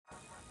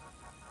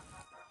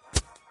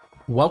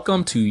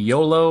Welcome to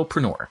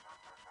YOLOpreneur.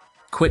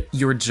 Quit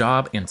your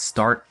job and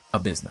start a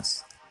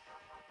business.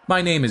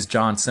 My name is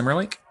John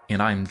Simmerlink, and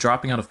I'm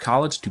dropping out of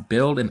college to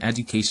build an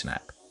education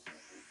app.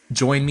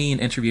 Join me in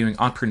interviewing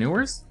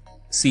entrepreneurs,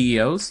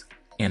 CEOs,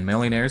 and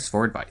millionaires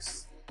for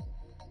advice.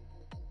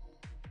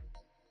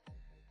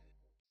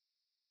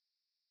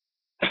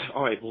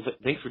 All right. Well,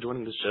 thanks for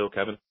joining the show,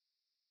 Kevin.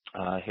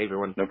 Hey,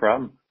 everyone. No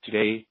problem.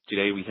 Today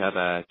we have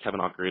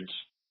Kevin Ockridge.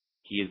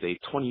 He is a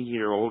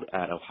 20-year-old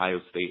at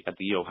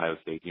the Ohio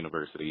State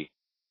University,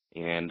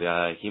 and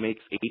he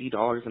makes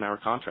 $80 an hour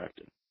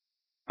contracting.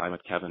 I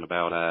met Kevin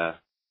about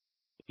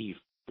maybe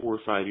 4 or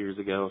 5 years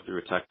ago through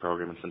a tech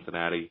program in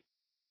Cincinnati,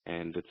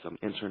 and did some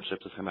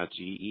internships with him at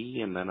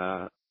GE, and then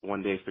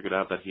one day figured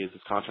out that he has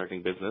his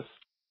contracting business,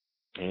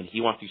 and he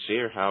wants to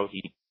share how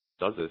he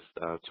does this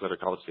to other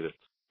college students.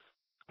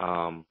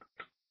 So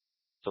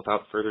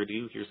without further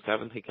ado, here's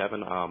Kevin. Hey,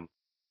 Kevin, how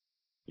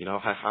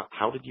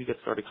did you get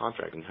started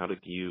contracting? How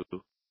did you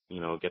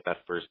get that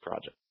first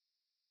project?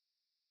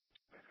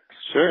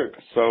 Sure.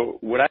 So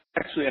what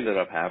actually ended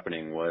up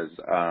happening was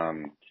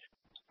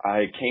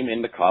I came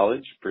into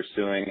college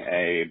pursuing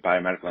a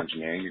biomedical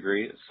engineering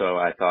degree. So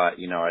I thought,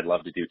 I'd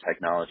love to do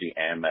technology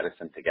and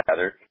medicine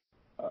together.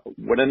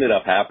 What ended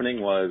up happening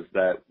was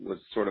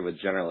sort of a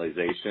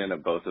generalization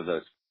of both of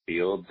those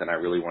fields, and I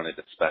really wanted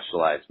to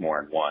specialize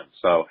more in one.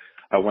 So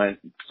I went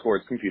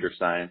towards computer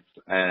science,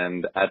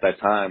 and at that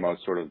time I was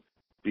sort of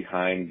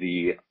behind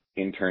the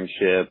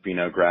internship,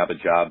 grab a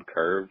job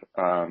curve.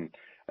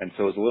 And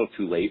so it was a little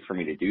too late for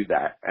me to do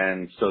that.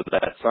 And so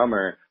that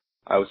summer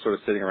I was sort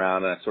of sitting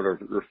around and I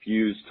sort of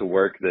refused to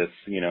work this,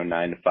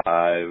 9 to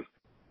 5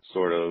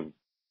 sort of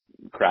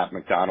crap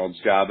McDonald's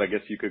job, I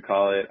guess you could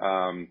call it.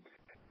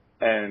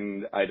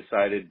 And I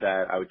decided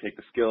that I would take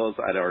the skills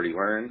I'd already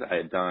learned. I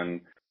had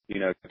done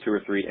 2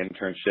 or 3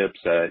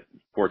 internships at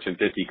Fortune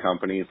 50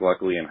 companies,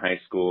 luckily in high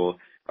school,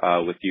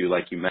 with you,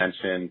 like you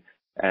mentioned.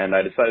 And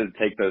I decided to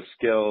take those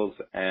skills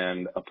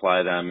and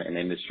apply them in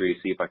industry,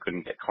 see if I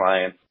couldn't get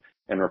clients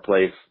and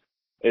replace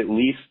at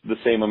least the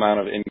same amount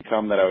of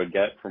income that I would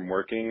get from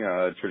working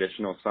a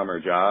traditional summer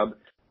job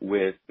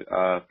with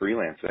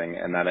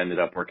freelancing. And that ended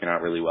up working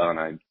out really well, and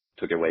I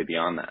took it way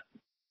beyond that.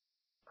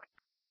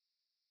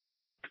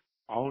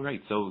 All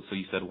right. So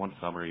you said one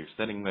summer you're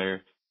sitting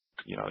there,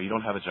 you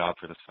don't have a job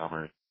for the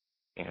summer,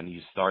 and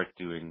you start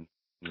doing,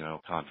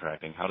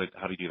 contracting. How did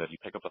you do that? You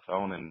pick up the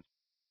phone and,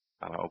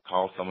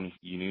 call someone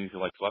you knew who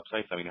likes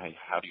websites? I mean,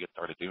 how do you get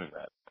started doing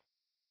that?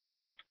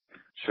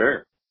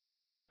 Sure.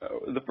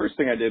 The first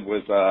thing I did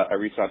was I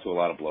reached out to a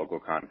lot of local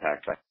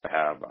contacts I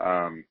have.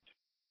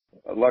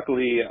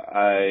 Luckily,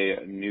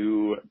 I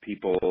knew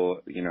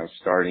people,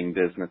 starting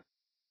business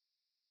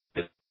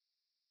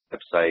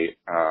website,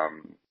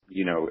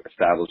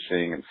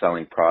 establishing and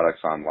selling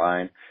products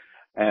online.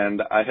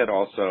 And I had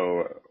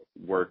also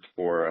worked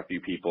for a few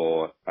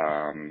people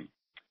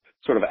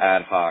sort of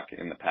ad hoc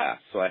in the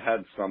past. So I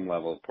had some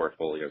level of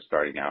portfolio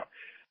starting out.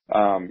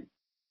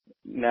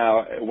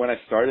 Now, when I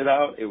started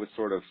out, it was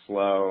sort of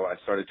slow. I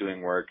started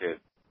doing work at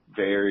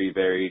very,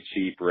 very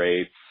cheap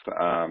rates,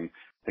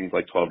 things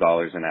like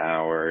 $12 an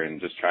hour, and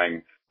just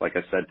trying, like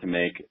I said, to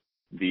make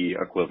the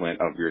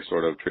equivalent of your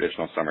sort of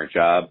traditional summer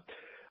job.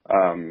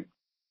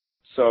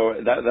 So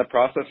that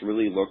process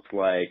really looked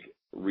like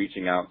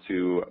reaching out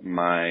to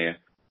my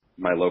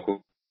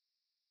local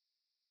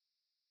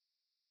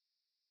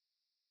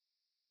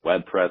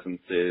web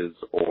presences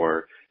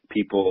or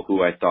people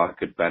who I thought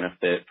could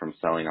benefit from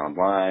selling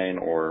online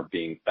or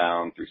being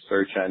found through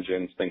search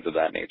engines, things of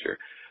that nature.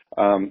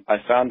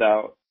 I found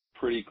out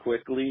pretty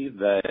quickly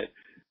that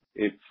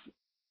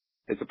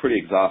it's a pretty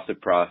exhaustive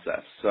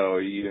process. So,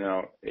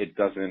 it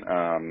doesn't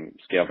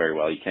scale very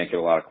well. You can't get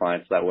a lot of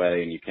clients that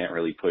way, and you can't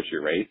really push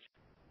your rates.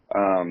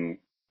 And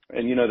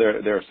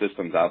there are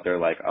systems out there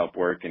like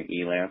Upwork and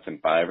Elance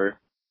and Fiverr,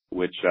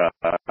 which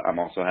I'm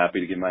also happy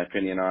to give my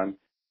opinion on.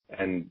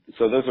 And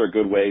so those are a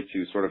good way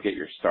to sort of get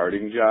your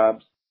starting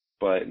jobs,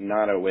 but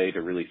not a way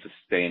to really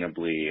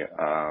sustainably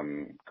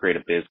create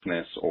a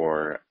business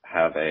or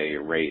have a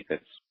rate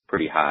that's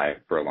pretty high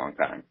for a long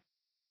time.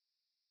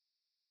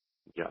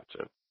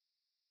 Gotcha.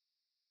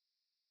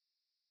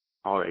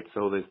 All right.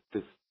 So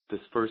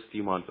this first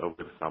few months over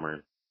the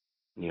summer,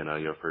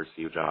 your first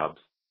few jobs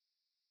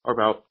are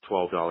about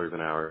 $12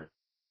 an hour,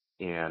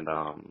 and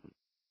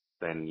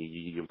then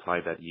you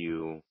implied that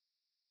you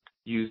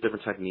use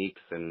different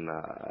techniques and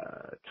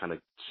kind of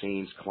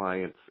change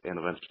clients and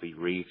eventually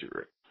raise your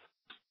rates.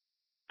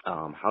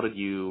 How did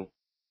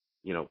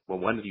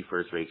when did you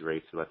first raise your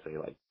rates to, let's say,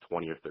 like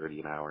 20 or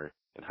 30 an hour,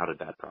 and how did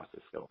that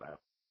process go about?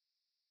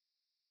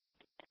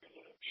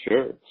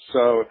 Sure.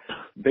 So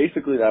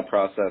basically that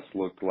process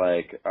looked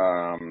like,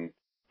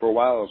 for a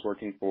while I was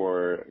working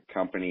for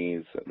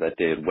companies that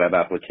did web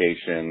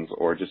applications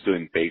or just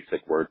doing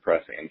basic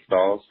WordPress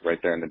installs right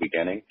there in the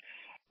beginning.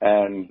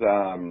 And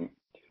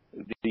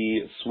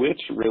the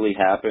switch really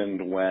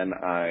happened when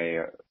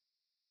I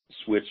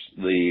switched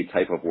the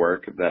type of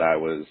work that I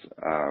was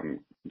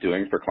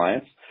doing for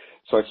clients.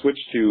 So I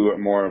switched to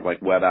more of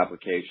like web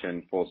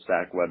application, full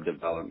stack web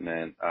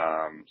development,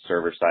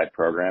 server side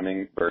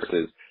programming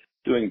versus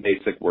doing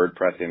basic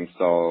WordPress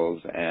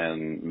installs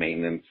and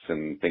maintenance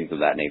and things of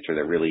that nature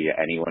that really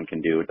anyone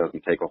can do. It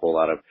doesn't take a whole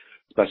lot of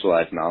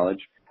specialized knowledge.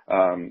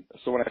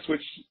 So when I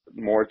switched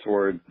more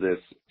towards this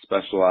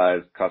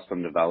specialized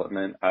custom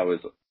development, I was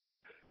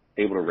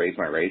able to raise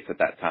my rates at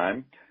that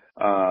time.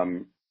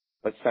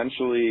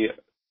 Essentially,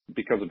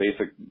 because of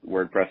basic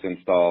WordPress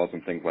installs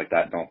and things like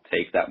that don't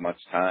take that much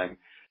time,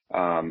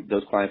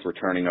 those clients were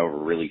turning over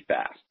really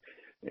fast.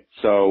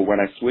 So when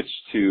I switched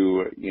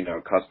to,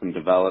 custom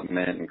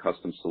development and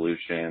custom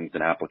solutions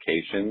and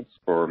applications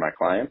for my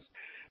clients,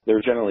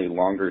 they're generally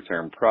longer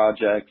term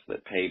projects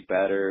that pay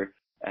better,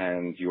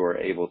 and you're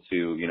able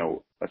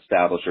to,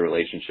 establish a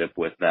relationship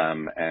with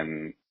them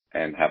and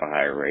have a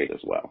higher rate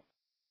as well.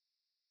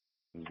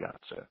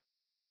 Gotcha.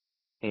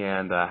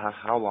 And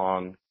how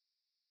long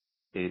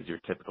is your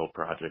typical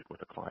project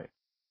with a client?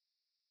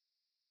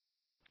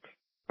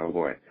 Oh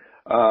boy.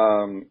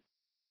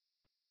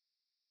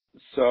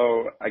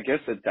 So I guess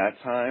at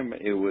that time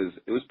it was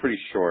pretty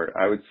short.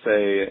 I would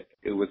say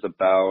it was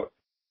about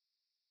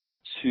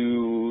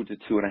 2 to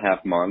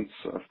 2.5 months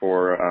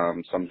for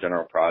some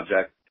general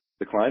project.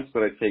 The clients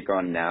that I take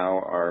on now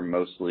are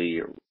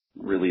mostly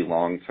really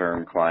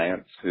long-term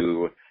clients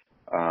who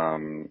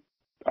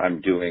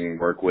I'm doing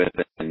work with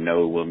and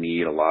know will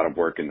need a lot of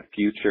work in the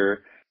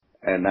future.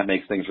 And that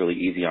makes things really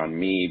easy on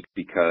me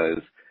because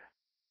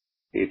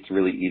it's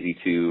really easy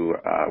to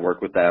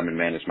work with them and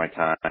manage my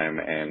time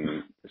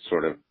and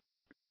sort of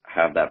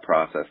have that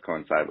process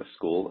coincide with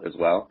school as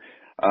well.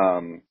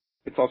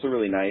 It's also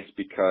really nice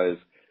because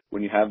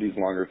when you have these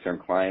longer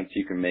term clients,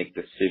 you can make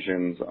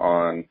decisions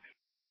on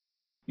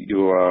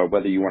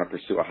whether you want to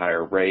pursue a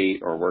higher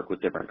rate or work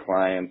with different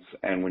clients.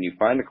 And when you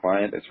find a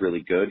client that's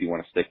really good, you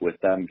want to stick with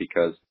them,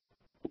 because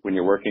when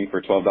you're working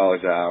for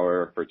 $12 an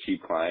hour for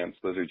cheap clients,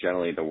 those are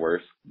generally the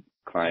worst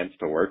clients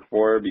to work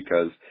for,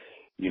 because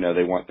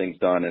they want things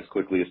done as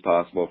quickly as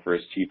possible for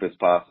as cheap as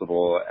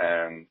possible,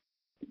 and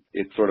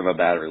it's sort of a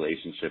bad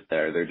relationship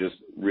there. They're just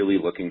really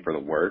looking for the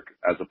work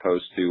as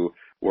opposed to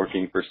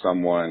working for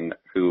someone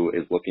who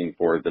is looking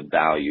for the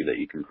value that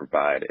you can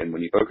provide. And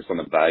when you focus on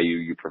the value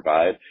you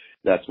provide,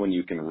 that's when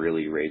you can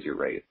really raise your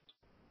rate.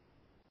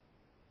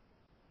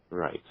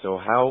 Right. So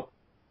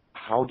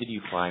how did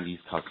you find these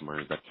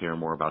customers that care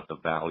more about the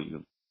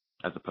value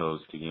as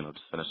opposed to, just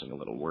finishing a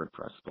little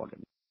WordPress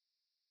plugin?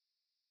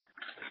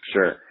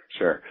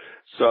 Sure.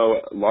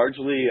 So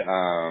largely,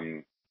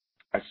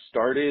 I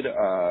started,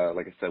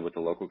 like I said, with the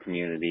local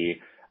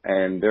community,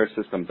 and there are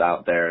systems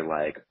out there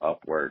like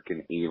Upwork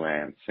and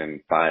Elance and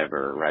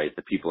Fiverr, right,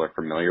 that people are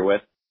familiar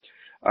with.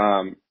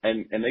 And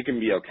they can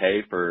be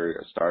okay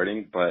for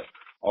starting, but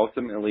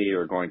ultimately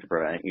are going to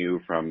prevent you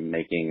from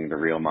making the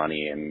real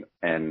money,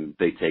 and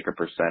they take a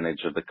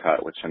percentage of the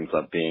cut, which ends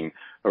up being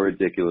a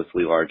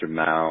ridiculously large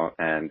amount,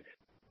 and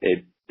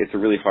it's a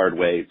really hard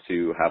way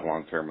to have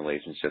long-term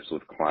relationships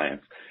with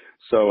clients.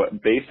 So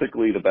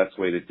basically the best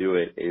way to do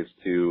it is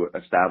to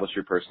establish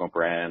your personal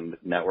brand,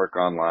 network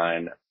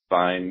online,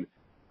 find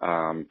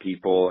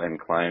people and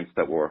clients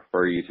that will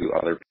refer you to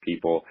other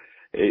people.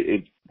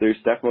 There's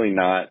definitely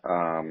not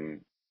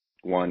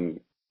one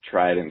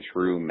tried and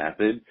true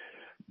method,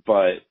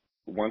 but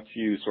once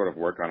you sort of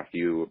work on a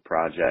few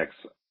projects,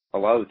 a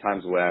lot of the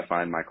times the way I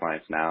find my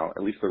clients now,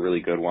 at least the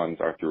really good ones,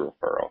 are through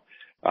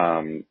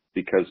referral,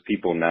 because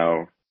people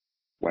know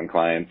when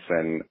clients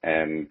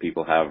and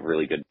people have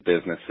really good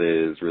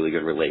businesses, really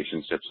good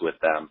relationships with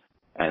them,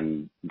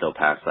 and they'll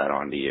pass that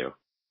on to you.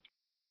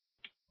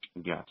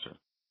 Gotcha.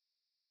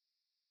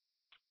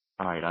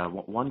 All right.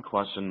 One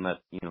question that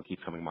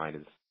keeps coming to mind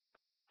is,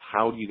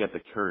 how do you get the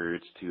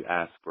courage to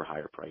ask for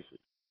higher prices?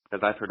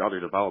 Because I've heard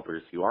other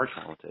developers who are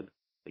talented,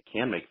 they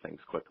can make things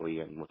quickly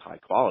and with high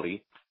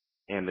quality,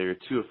 and they're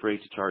too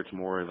afraid to charge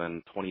more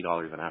than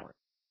 $20 an hour.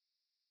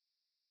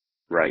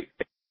 Right.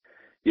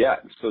 Yeah.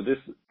 So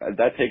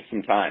that takes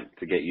some time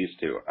to get used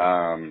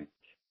to.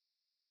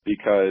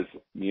 Because,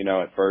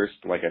 at first,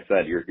 like I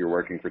said, you're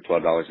working for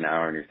 $12 an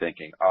hour and you're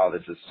thinking, oh,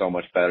 this is so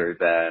much better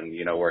than,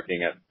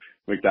 working at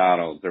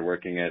McDonald's or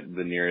working at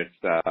the nearest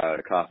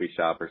coffee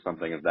shop or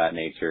something of that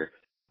nature.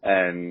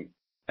 And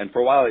for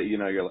a while,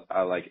 you're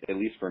like, at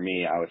least for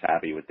me, I was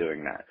happy with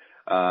doing that.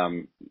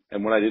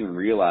 And what I didn't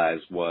realize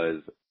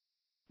was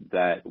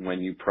that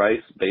when you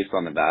price based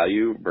on the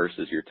value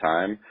versus your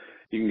time,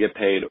 you can get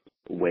paid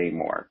way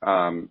more.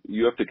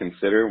 You have to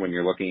consider when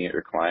you're looking at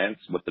your clients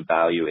what the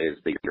value is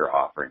that you're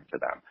offering to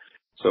them.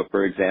 So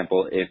for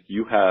example, if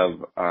you have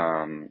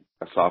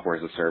a software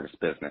as a service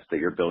business that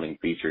you're building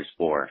features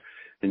for,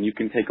 then you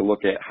can take a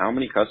look at how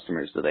many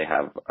customers do they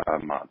have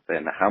a month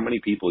and how many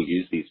people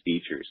use these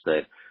features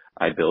that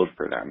I build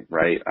for them,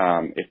 right?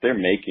 If they're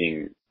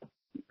making,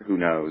 who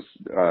knows,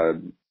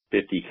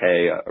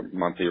 $50K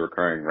monthly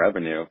recurring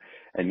revenue,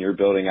 and you're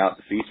building out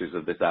the features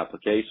of this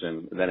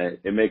application, then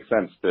it makes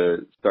sense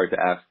to start to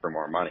ask for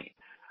more money.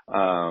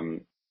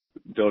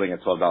 Building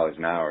at $12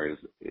 an hour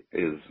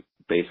is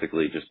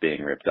basically just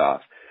being ripped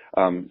off.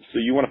 So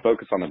you want to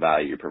focus on the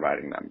value you're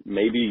providing them.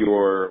 Maybe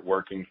you're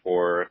working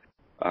for,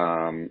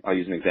 I'll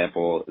use an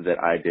example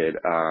that I did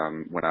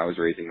when I was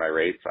raising my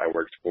rates. I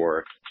worked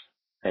for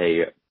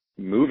a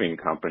moving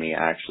company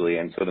actually,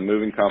 and so the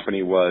moving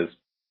company was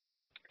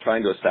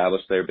trying to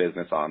establish their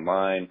business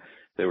online.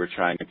 They were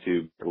trying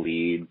to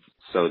lead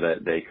so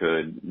that they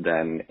could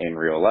then in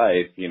real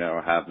life,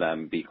 have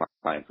them be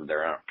clients of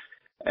their own.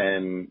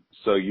 And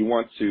so you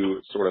want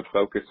to sort of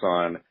focus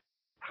on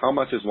how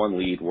much is one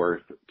lead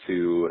worth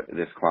to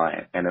this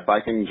client? And if I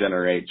can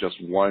generate just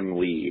one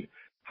lead,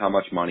 how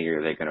much money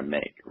are they going to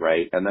make,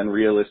 right? And then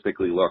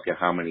realistically look at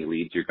how many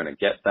leads you're going to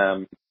get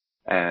them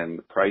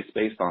and price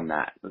based on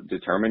that.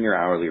 Determine your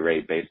hourly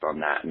rate based on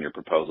that and your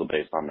proposal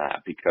based on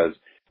that, because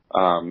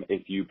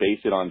if you base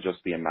it on just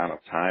the amount of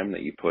time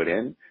that you put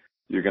in,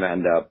 you're going to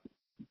end up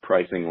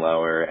pricing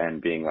lower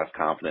and being less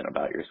confident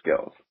about your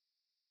skills.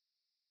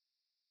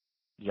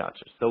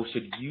 Gotcha. So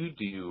should you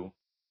do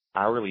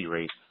hourly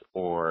rates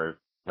or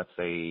let's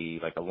say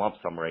like a lump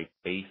sum rate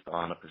based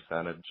on a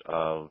percentage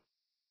of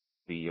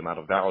the amount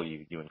of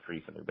value you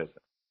increase in your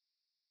business?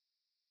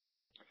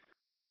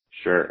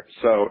 Sure.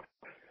 So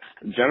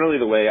generally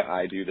the way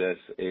I do this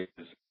is,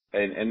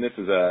 and this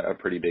is a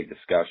pretty big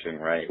discussion,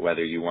 right?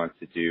 Whether you want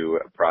to do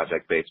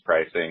project-based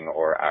pricing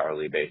or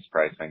hourly-based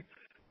pricing.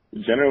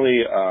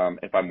 Generally,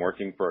 if I'm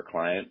working for a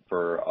client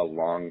for a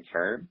long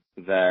term,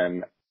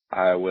 then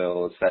I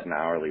will set an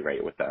hourly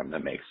rate with them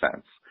that makes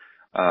sense.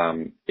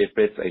 If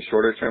it's a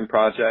shorter term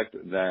project,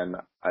 then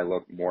I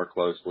look more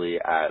closely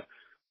at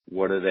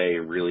what are they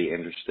really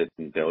interested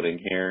in building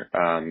here,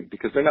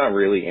 because they're not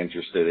really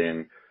interested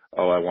in,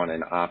 oh, I want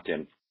an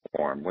opt-in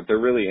form. What they're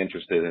really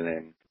interested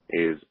in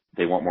is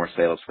they want more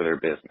sales for their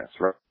business,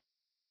 right?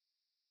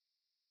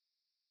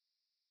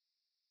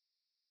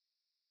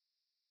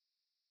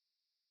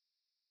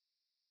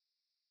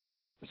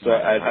 So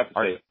I'd have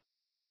to say,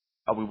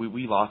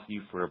 we lost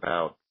you for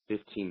about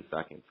 15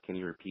 seconds. Can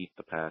you repeat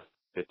the past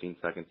 15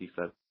 seconds you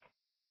said?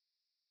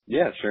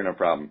 Yeah, sure, no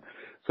problem.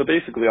 So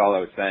basically all I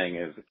was saying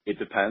is it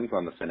depends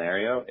on the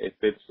scenario. If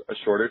it's a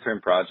shorter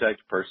term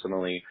project,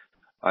 personally,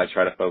 I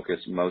try to focus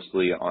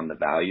mostly on the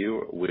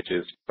value, which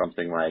is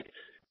something like,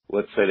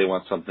 let's say they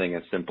want something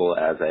as simple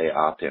as a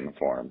opt-in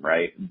form,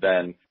 right?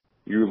 Then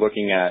you're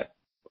looking at,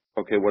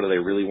 okay, what do they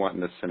really want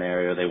in this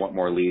scenario? They want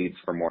more leads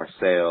for more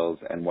sales,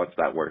 and what's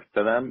that worth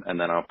to them? And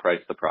then I'll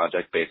price the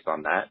project based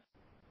on that.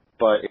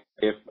 But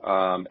if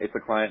it's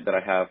a client that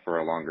I have for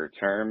a longer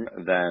term,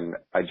 then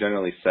I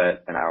generally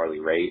set an hourly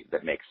rate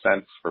that makes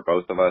sense for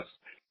both of us,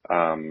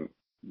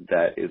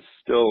 that is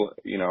still,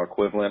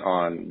 equivalent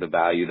on the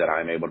value that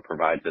I'm able to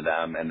provide to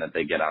them and that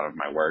they get out of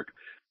my work,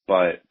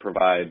 but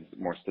provides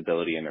more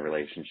stability in the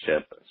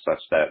relationship such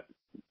that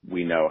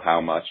we know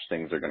how much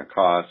things are going to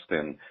cost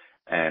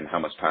and how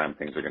much time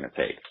things are going to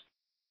take.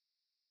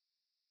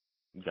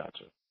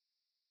 Gotcha.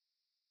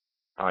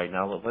 All right,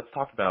 now let's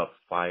talk about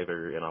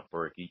Fiverr and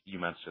Upwork. You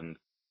mentioned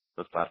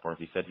those platforms.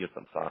 You said you had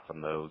some thoughts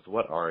on those.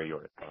 What are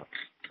your thoughts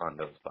on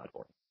those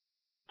platforms?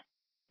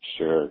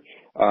 Sure.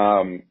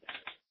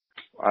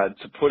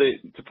 To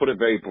put it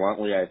very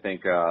bluntly, I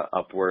think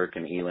Upwork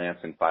and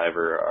Elance and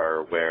Fiverr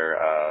are where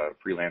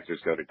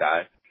freelancers go to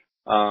die.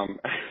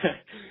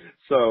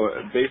 So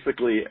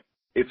basically,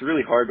 it's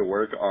really hard to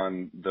work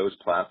on those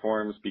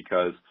platforms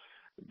because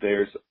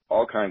there's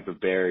all kinds of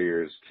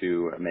barriers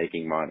to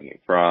making money,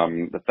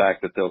 from the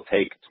fact that they'll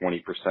take 20%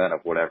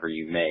 of whatever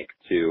you make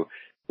to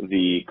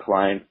the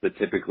clients that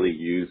typically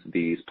use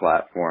these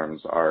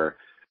platforms are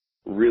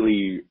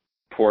really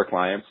poor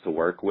clients to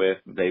work with.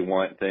 They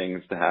want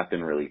things to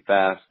happen really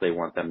fast. They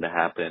want them to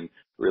happen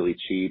really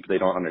cheap. They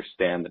don't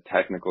understand the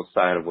technical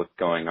side of what's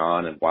going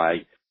on and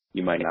why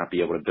you might not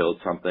be able to build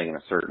something in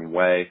a certain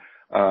way.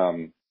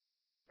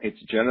 It's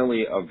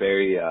generally a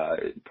very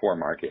poor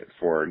market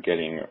for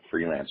getting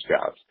freelance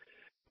jobs.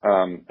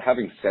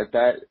 Having said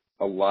that,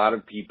 a lot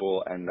of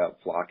people end up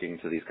flocking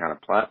to these kind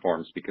of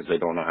platforms because they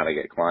don't know how to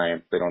get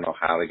clients. They don't know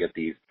how to get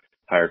these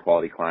higher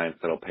quality clients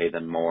that'll pay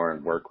them more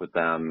and work with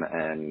them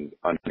and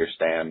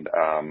understand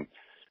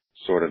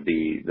sort of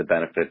the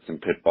benefits and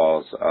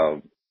pitfalls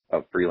of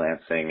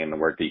freelancing and the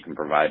work that you can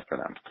provide for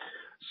them.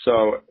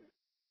 So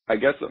I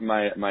guess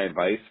my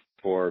advice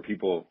for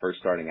people first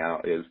starting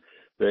out is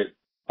that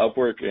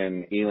Upwork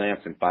and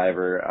Elance and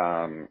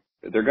Fiverr,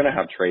 they're going to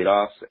have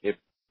trade-offs.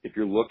 If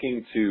you're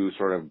looking to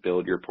sort of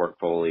build your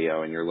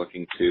portfolio and you're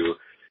looking to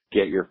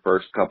get your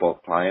first couple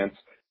of clients,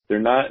 they're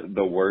not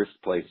the worst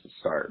place to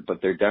start,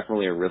 but they're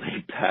definitely a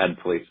really bad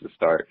place to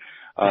start.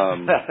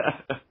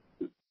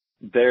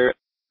 They're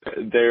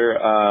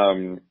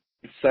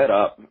set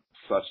up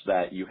such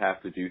that you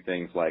have to do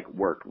things like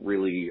work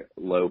really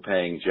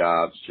low-paying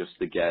jobs just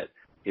to get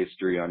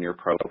history on your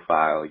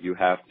profile. You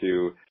have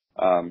to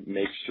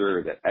make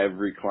sure that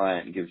every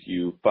client gives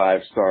you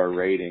 5-star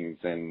ratings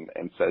and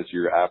says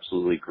you're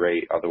absolutely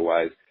great.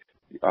 Otherwise,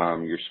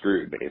 you're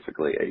screwed,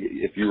 basically.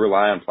 If you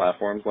rely on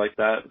platforms like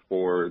that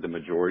for the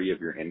majority of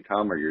your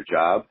income or your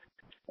job,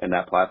 and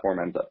that platform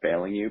ends up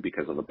failing you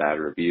because of a bad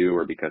review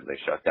or because they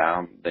shut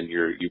down, then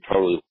you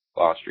totally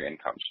lost your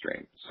income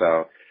stream.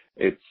 So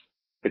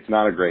it's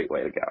not a great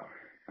way to go,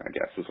 I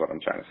guess is what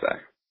I'm trying to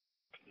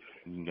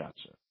say.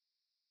 Gotcha.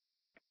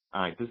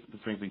 All right, this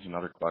brings me to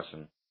another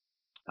question.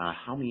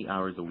 How many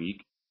hours a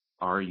week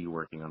are you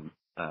working on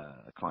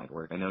client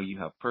work? I know you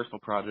have personal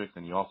projects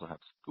and you also have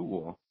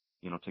school,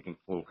 taking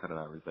full credit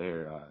hours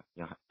there.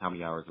 How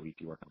many hours a week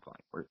do you work on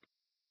client work?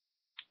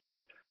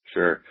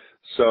 Sure.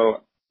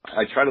 So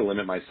I try to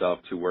limit myself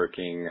to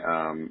working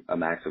a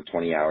max of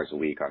 20 hours a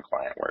week on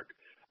client work.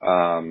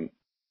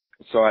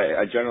 So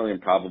I generally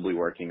am probably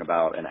working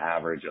about an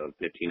average of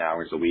 15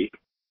 hours a week.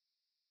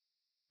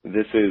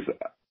 This is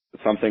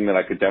something that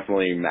I could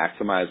definitely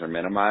maximize or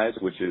minimize,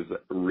 which is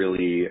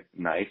really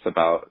nice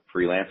about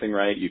freelancing,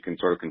 right? You can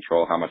sort of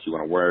control how much you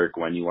want to work,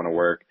 when you want to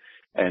work,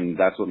 and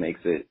that's what makes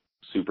it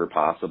super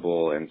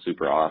possible and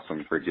super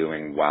awesome for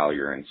doing while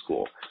you're in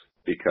school.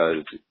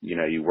 Because,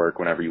 you work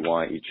whenever you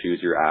want, you choose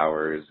your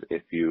hours.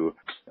 If you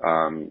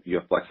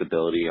have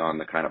flexibility on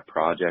the kind of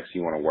projects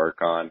you want to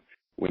work on.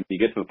 When you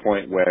get to the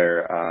point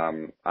where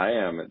I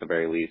am, at the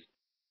very least,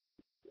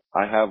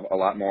 I have a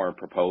lot more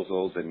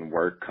proposals and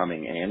work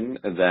coming in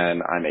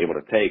than I'm able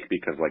to take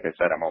because, like I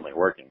said, I'm only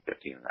working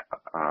 15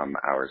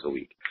 hours a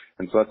week.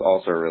 And so that's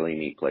also a really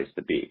neat place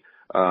to be.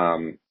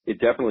 It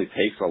definitely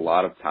takes a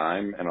lot of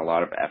time and a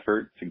lot of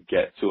effort to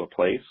get to a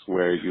place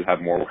where you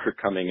have more work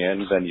coming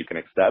in than you can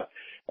accept.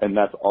 And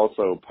that's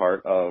also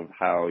part of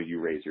how you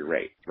raise your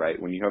rates,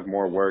 right? When you have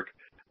more work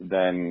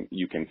than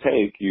you can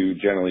take, you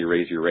generally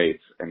raise your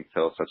rates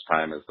until such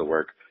time as the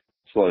work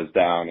slows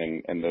down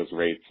and those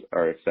rates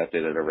are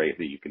accepted at a rate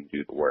that you can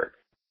do the work.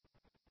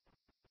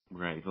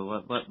 Right.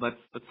 So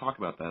let's talk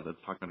about that. Let's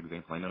talk about an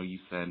example. I know you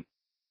said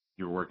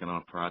you're working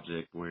on a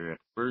project where at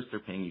first they're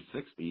paying you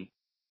 60,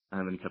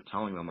 and then you kept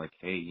telling them like,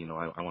 hey,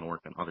 I want to work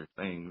on other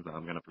things.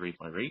 I'm going to raise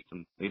my rates,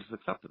 and they just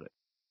accepted it.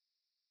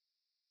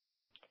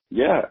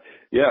 Yeah.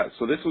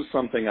 So this was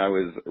something I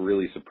was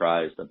really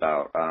surprised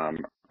about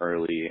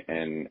early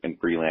in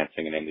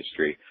freelancing and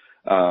industry.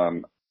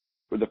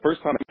 The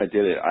first time I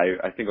did it,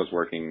 I think I was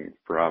working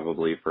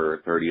probably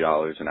for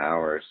 $30 an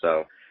hour or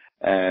so.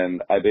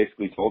 And I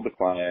basically told the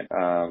client,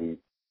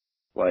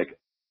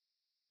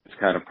 this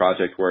kind of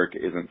project work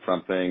isn't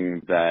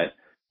something that,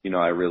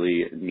 I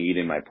really need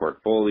in my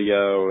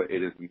portfolio.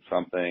 It isn't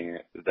something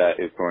that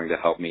is going to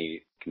help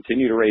me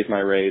continue to raise my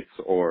rates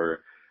or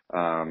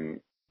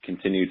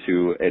continue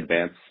to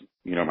advance,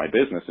 my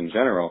business in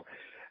general.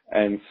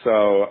 And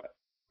so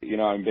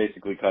I'm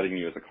basically cutting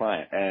you as a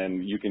client,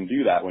 and you can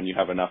do that when you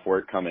have enough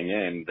work coming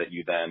in that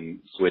you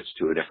then switch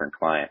to a different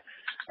client.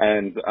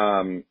 And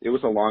it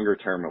was a longer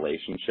term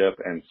relationship,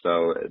 and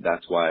so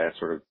that's why I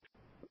sort of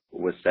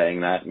was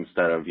saying that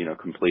instead of,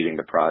 completing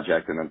the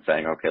project and then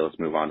saying, okay, let's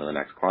move on to the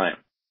next client.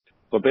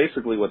 But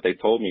basically what they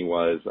told me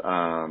was,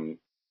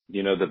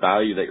 the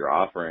value that you're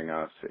offering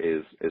us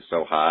is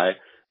so high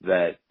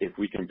that if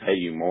we can pay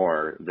you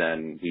more,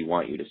 then we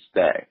want you to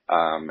stay,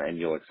 and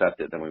you'll accept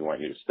it, then we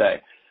want you to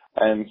stay.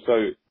 And so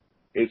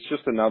it's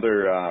just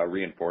another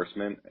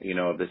reinforcement,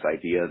 of this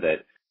idea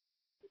that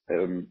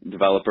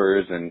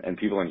developers and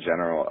people in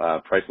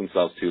general price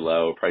themselves too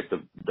low,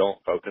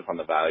 don't focus on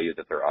the value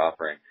that they're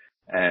offering.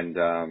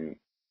 And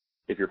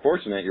if you're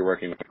fortunate, you're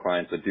working with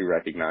clients that do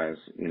recognize,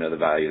 the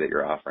value that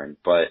you're offering.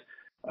 But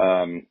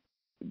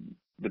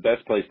the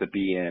best place to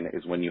be in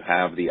is when you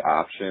have the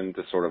option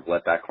to sort of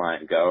let that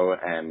client go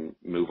and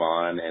move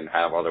on and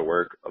have other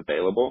work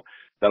available.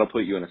 That'll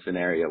put you in a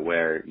scenario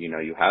where,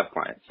 you have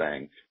clients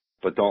saying,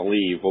 but don't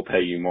leave, we'll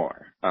pay you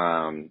more.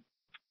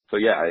 So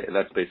yeah,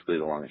 that's basically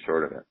the long and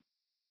short of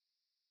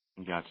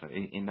it. Gotcha.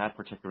 In that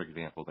particular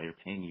example, they were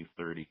paying you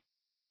 30.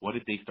 What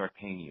did they start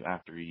paying you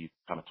after you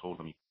kind of told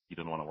them you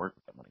didn't want to work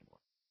with them anymore?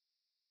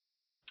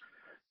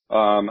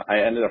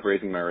 I ended up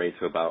raising my rate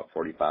to about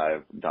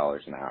 $45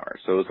 an hour.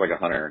 So it was like a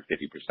 150%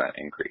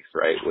 increase,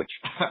 right? Which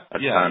at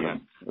the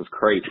time was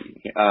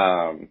crazy.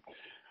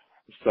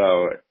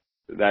 So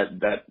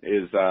that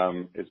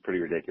is pretty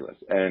ridiculous.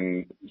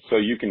 And so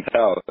you can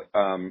tell,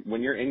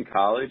 when you're in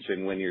college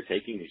and when you're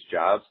taking these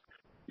jobs,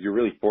 you're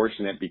really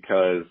fortunate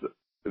because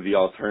the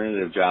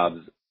alternative jobs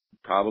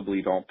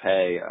probably don't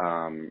pay,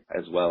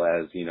 as well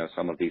as,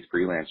 some of these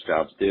freelance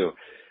jobs do.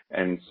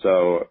 And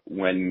so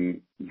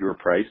when you're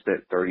priced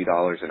at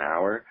 $30 an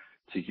hour,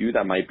 to you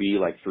that might be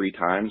like 3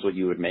 times what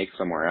you would make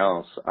somewhere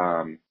else.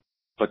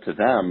 But to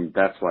them,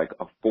 that's like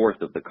a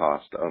fourth of the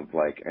cost of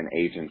like an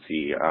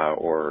agency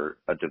or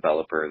a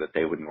developer that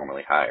they would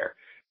normally hire.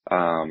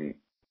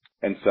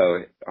 And so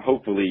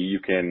hopefully you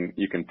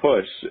can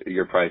push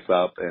your price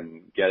up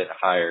and get it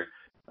higher,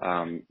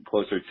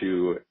 closer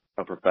to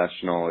a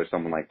professional or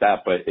someone like that.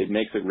 But it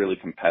makes it really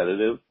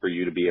competitive for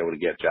you to be able to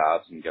get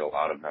jobs and get a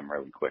lot of them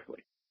really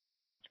quickly.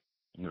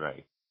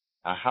 Right.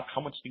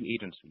 How much do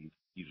agencies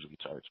usually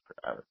charge per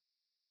hour?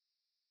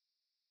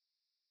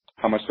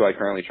 How much do I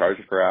currently charge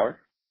per hour?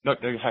 No,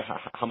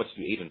 how much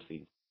do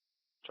agencies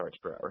charge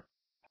per hour?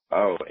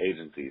 Oh,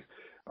 agencies.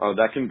 Oh,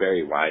 that can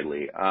vary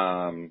widely.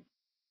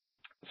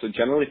 So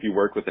generally, if you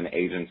work with an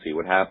agency,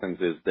 what happens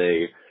is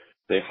they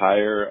they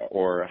hire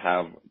or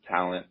have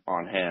talent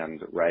on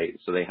hand, right?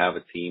 So they have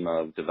a team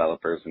of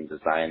developers and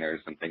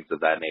designers and things of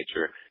that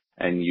nature.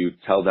 And you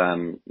tell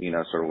them,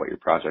 sort of what your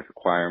project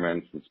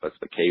requirements and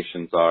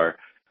specifications are.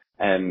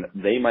 And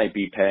they might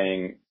be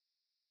paying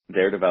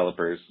their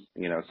developers,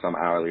 some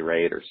hourly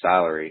rate or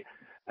salary.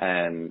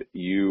 And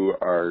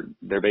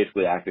they're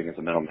basically acting as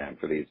a middleman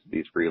for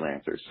these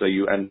freelancers. So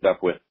you end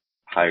up with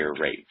higher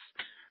rates.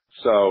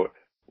 So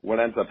what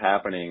ends up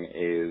happening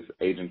is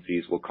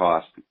agencies will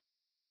cost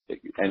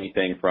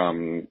anything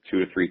from 2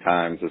 to 3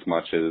 times as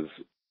much as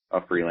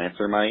a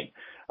freelancer might.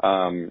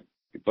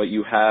 But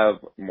you have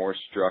more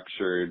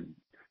structured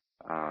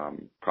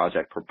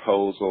project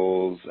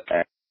proposals.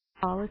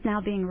 Call is now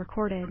being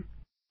recorded.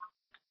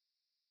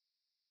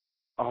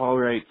 All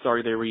right.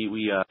 Sorry there.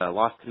 We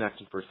lost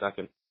connection for a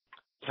second.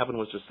 Kevin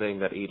was just saying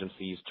that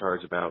agencies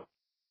charge about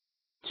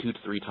 2 to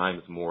 3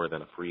 times more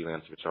than a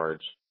freelancer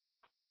charge.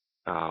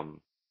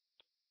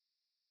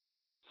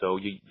 So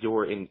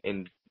you're in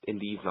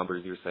these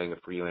numbers, you're saying a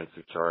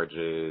freelancer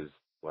charges,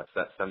 what's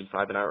that,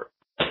 $75 an hour?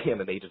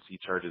 And an agency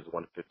charges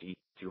 $150,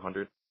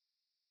 $200?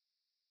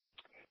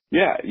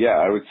 Yeah,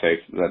 I would say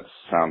that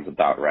sounds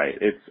about right.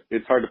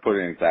 It's hard to put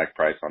an exact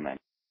price on that.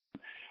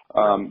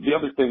 The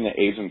other thing that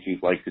agencies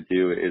like to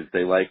do is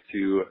they like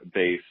to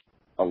base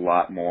a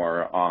lot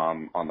more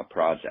on the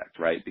project,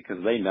 right?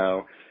 Because they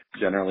know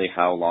generally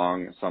how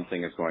long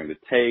something is going to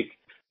take,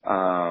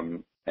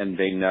 and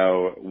they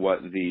know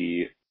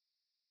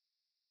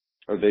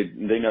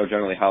they know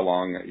generally how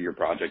long your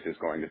project is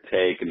going to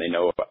take, and they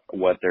know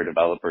what their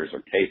developers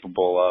are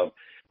capable of.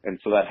 And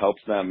so that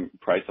helps them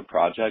price a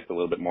project a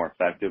little bit more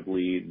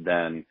effectively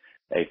than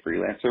a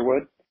freelancer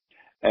would.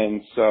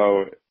 And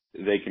so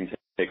they can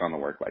take on the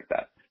work like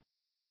that.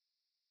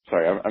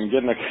 Sorry, I'm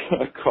getting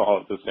a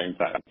call at the same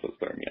time, so it's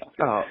throwing me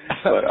off.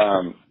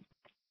 Oh.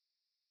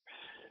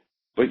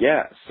 But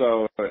yeah,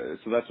 so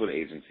that's what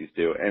agencies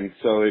do. And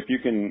so if you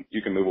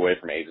can move away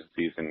from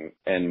agencies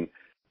and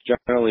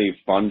generally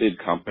funded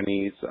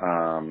companies,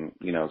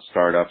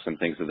 startups and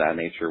things of that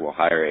nature will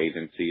hire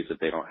agencies if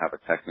they don't have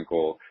a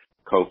technical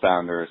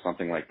co-founder or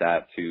something like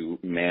that to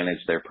manage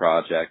their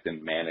project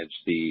and manage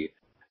the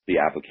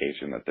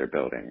application that they're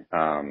building.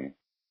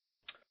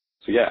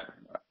 So yeah,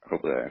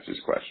 hopefully that answers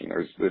your question.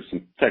 There's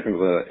some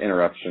technical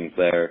interruptions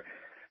there.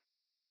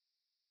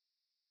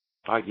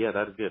 Yeah,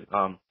 that is good.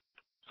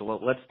 So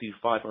let's do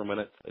 5 more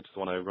minutes. I just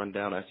want to run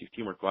down, ask you a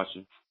few more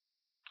questions.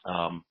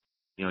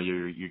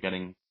 You're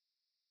getting,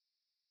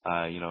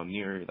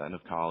 near the end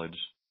of college.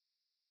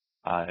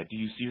 Do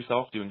you see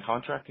yourself doing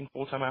contracting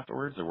full time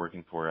afterwards, or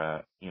working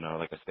for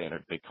like a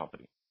standard big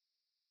company?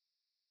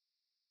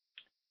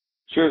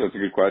 Sure, that's a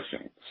good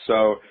question.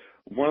 So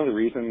one of the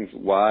reasons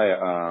why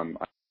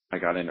I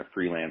got into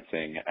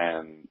freelancing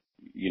and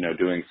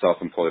doing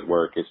self-employed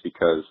work is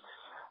because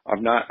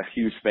I'm not a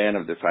huge fan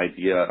of this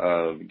idea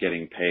of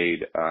getting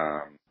paid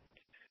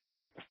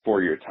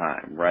for your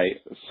time, right?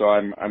 So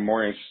I'm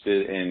more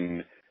interested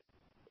in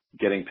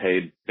getting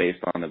paid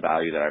based on the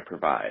value that I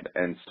provide.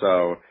 And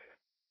so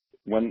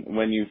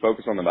when you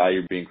focus on the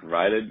value being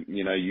provided,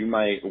 you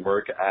might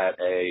work at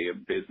a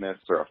business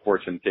or a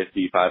Fortune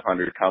 50,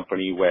 500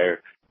 company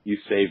where you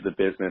save the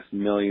business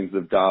millions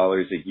of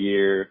dollars a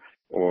year,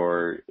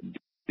 or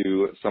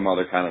do some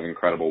other kind of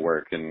incredible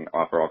work and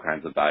offer all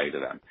kinds of value to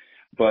them.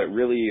 But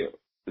really,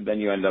 then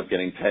you end up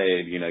getting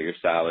paid, your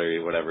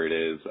salary, whatever it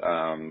is,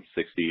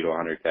 60 to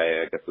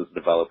 100K, I guess, as a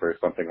developer,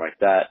 something like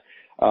that.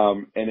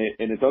 And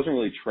it doesn't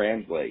really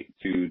translate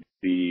to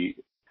the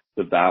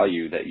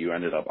value that you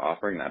ended up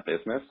offering that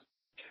business.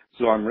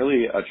 So I'm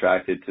really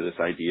attracted to this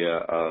idea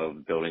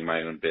of building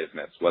my own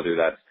business, whether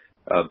that's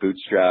a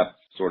bootstrap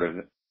sort of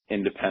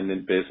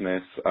independent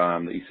business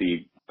that you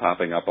see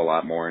popping up a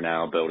lot more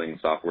now, building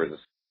software as a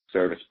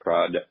service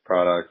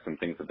products and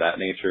things of that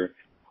nature,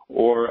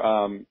 or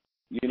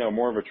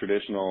more of a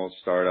traditional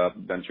startup,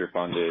 venture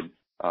funded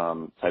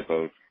type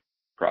of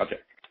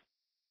project.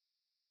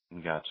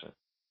 Gotcha.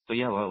 So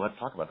yeah, well, let's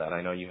talk about that.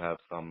 I know you have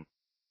some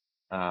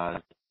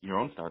your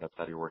own startups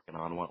that you're working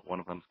on. One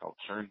of them is called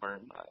Churn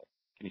Burn.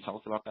 Can you tell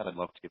us about that? I'd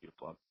love to give you a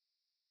plug.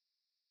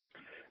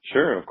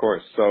 Sure, of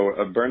course. So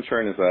Burn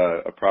Churn is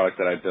a product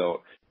that I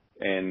built,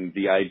 and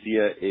the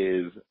idea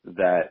is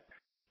that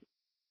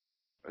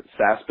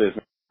SaaS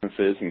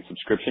businesses and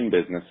subscription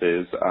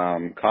businesses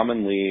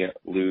commonly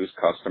lose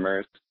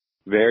customers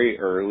very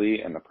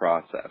early in the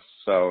process.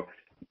 So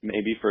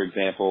maybe, for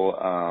example,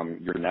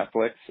 you're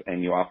Netflix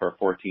and you offer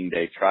a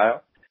 14-day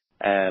trial,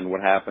 and what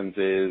happens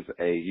is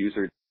a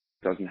user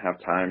doesn't have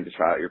time to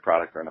try out your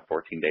product during a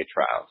 14-day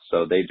trial.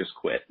 So they just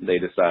quit. They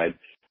decide,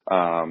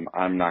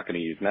 I'm not going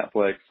to use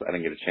Netflix. I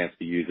didn't get a chance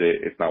to use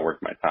it. It's not worth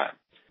my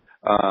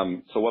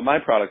time. So what my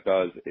product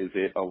does is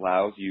it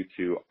allows you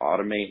to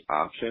automate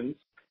options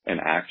and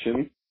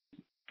actions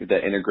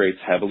that integrates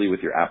heavily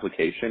with your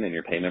application and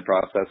your payment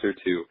processor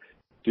to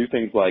do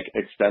things like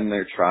extend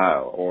their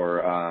trial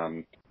or,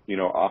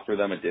 offer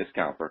them a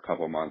discount for a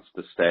couple months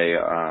to stay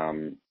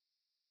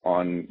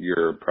on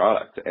your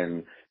product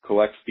and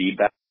collect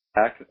feedback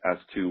as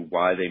to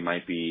why they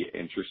might be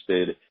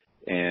interested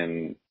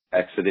in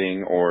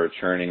exiting or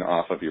churning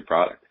off of your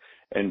product.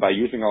 And by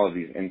using all of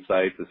these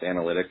insights, this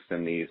analytics,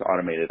 and these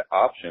automated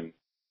options,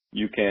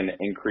 you can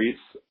increase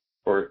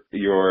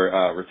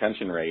your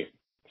retention rate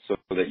so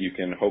that you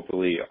can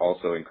hopefully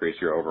also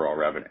increase your overall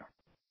revenue.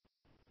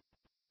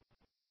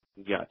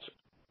 Gotcha.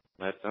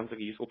 That sounds like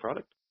a useful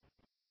product.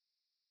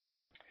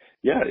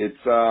 Yeah, it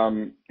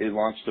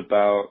launched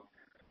about,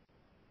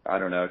 I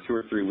don't know, 2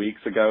 or 3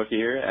 weeks ago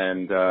here,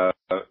 and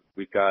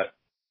we've got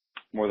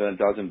more than a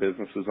dozen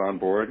businesses on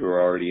board who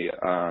are already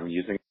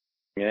using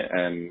it,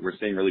 and we're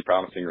seeing really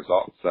promising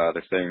results.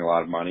 They're saving a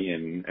lot of money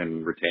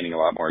and retaining a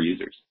lot more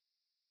users.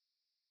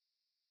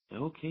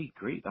 Okay,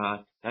 great.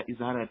 Is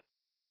that at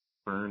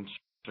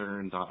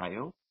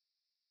burnchurn.io?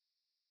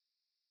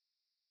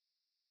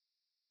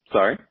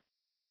 Sorry?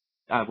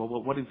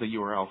 Well, what is the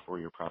URL for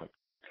your product?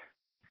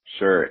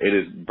 Sure. It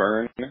is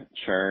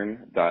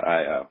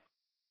burnchurn.io.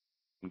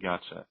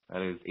 Gotcha.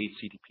 That is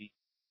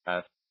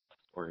HTTPS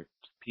or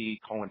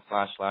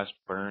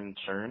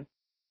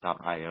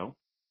p://burnchurn.io.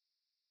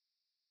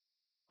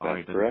 All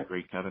right, that's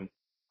great, Kevin.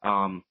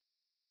 All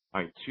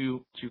right,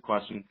 two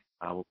questions.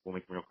 We'll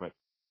make them real quick.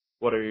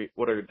 What are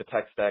the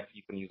tech stacks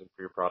you've been using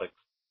for your products?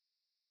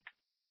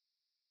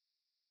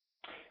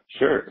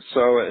 Sure.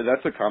 So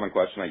that's a common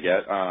question I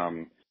get.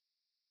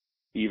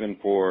 Even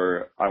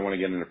I want to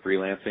get into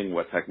freelancing,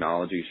 what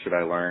technology should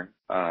I learn?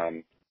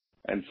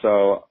 And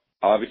so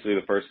obviously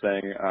the first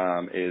thing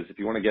is if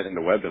you want to get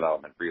into web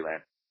development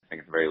freelancing,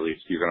 at the very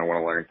least, you're going to want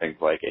to learn things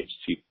like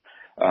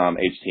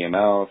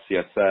HTML,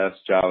 CSS,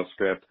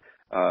 JavaScript,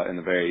 and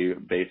the very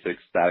basic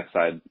static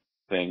side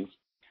things.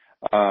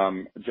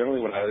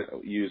 Generally what I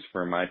use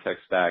for my tech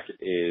stack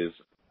is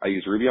I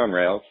use Ruby on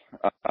Rails,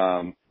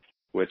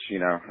 which,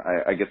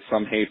 I get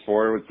some hate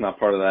for. It's not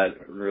part of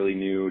that really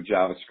new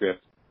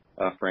JavaScript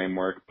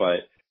framework,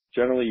 but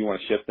generally you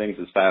want to ship things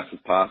as fast as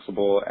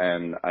possible,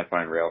 and I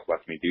find Rails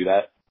lets me do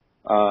that.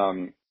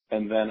 And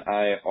then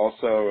I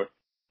also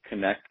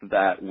connect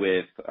that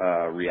with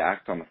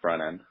React on the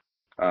front end,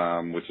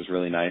 which is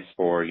really nice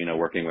for,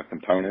 working with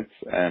components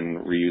and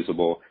the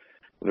reusable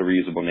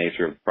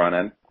nature of the front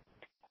end.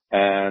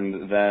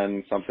 And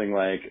then something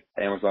like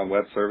Amazon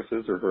Web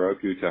Services or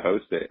Heroku to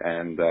host it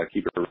and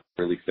keep it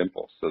really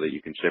simple so that you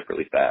can ship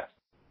really fast.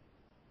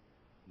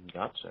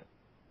 Gotcha.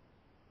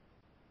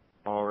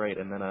 All right,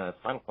 and then a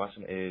final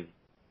question is,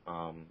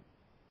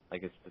 I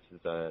guess this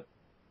is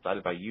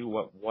decided by you.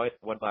 What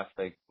last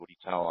thing would you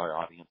tell our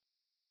audience,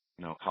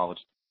 college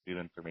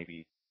students or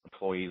maybe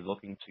employees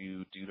looking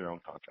to do their own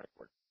contract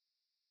work?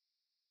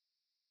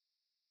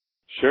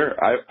 Sure,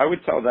 I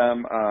would tell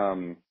them.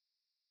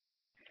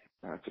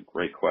 That's a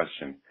great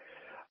question.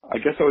 I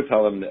guess I would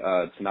tell them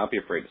to not be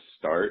afraid to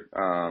start.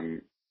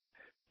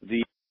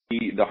 The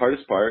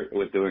hardest part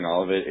with doing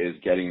all of it is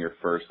getting your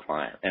first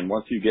client, and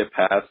once you get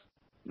past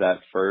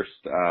that first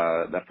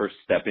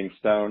stepping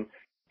stone,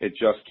 it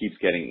just keeps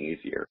getting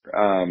easier.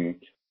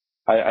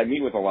 I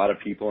meet with a lot of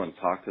people and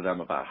talk to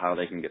them about how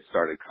they can get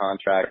started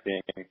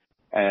contracting,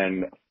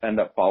 and end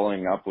up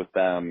following up with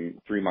them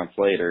 3 months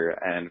later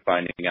and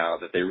finding out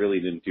that they really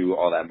didn't do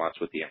all that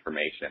much with the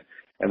information.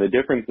 And the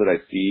difference that I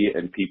see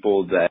in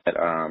people that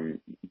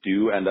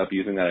do end up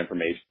using that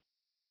information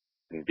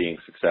and being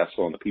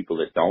successful and the people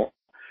that don't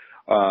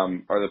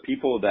are the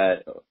people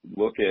that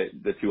look at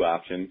the two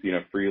options,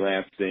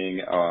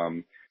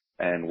 freelancing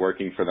and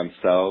working for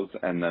themselves,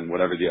 and then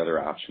whatever the other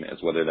option is,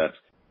 whether that's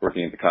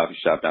working at the coffee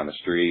shop down the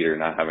street or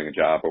not having a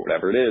job or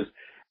whatever it is.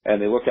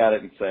 And they look at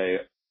it and say,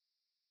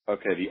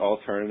 okay, the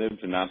alternative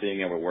to not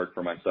being able to work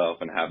for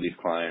myself and have these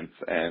clients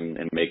and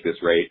make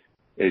this rate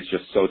is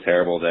just so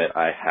terrible that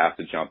I have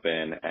to jump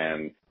in,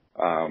 and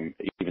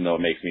even though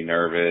it makes me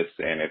nervous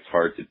and it's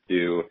hard to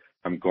do,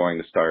 I'm going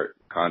to start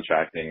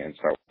contracting and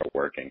start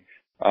working.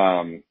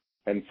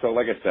 And so,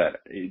 like I said,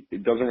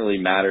 it doesn't really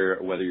matter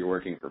whether you're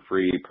working for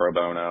free, pro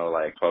bono,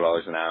 like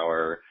 $12 an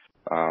hour,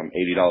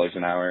 $80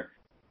 an hour.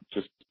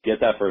 Just get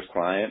that first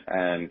client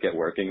and get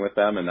working with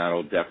them, and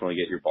that'll definitely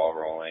get your ball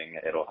rolling.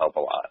 It'll help a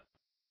lot.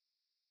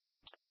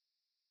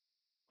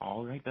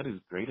 All right, that is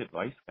great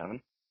advice,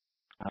 Kevin.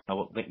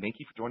 Well, thank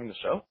you for joining the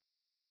show.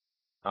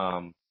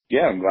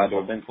 Yeah, I'm glad to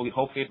have been.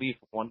 Hopefully, at least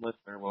one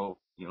listener will,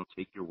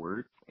 take your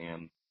words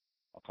and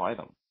apply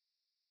them.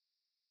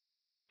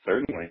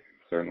 Certainly.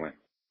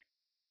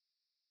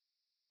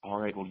 All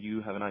right. Well,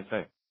 you have a nice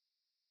day.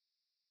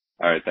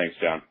 All right. Thanks,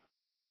 John.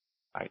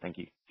 All right. Thank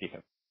you. See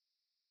you.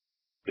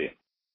 See you.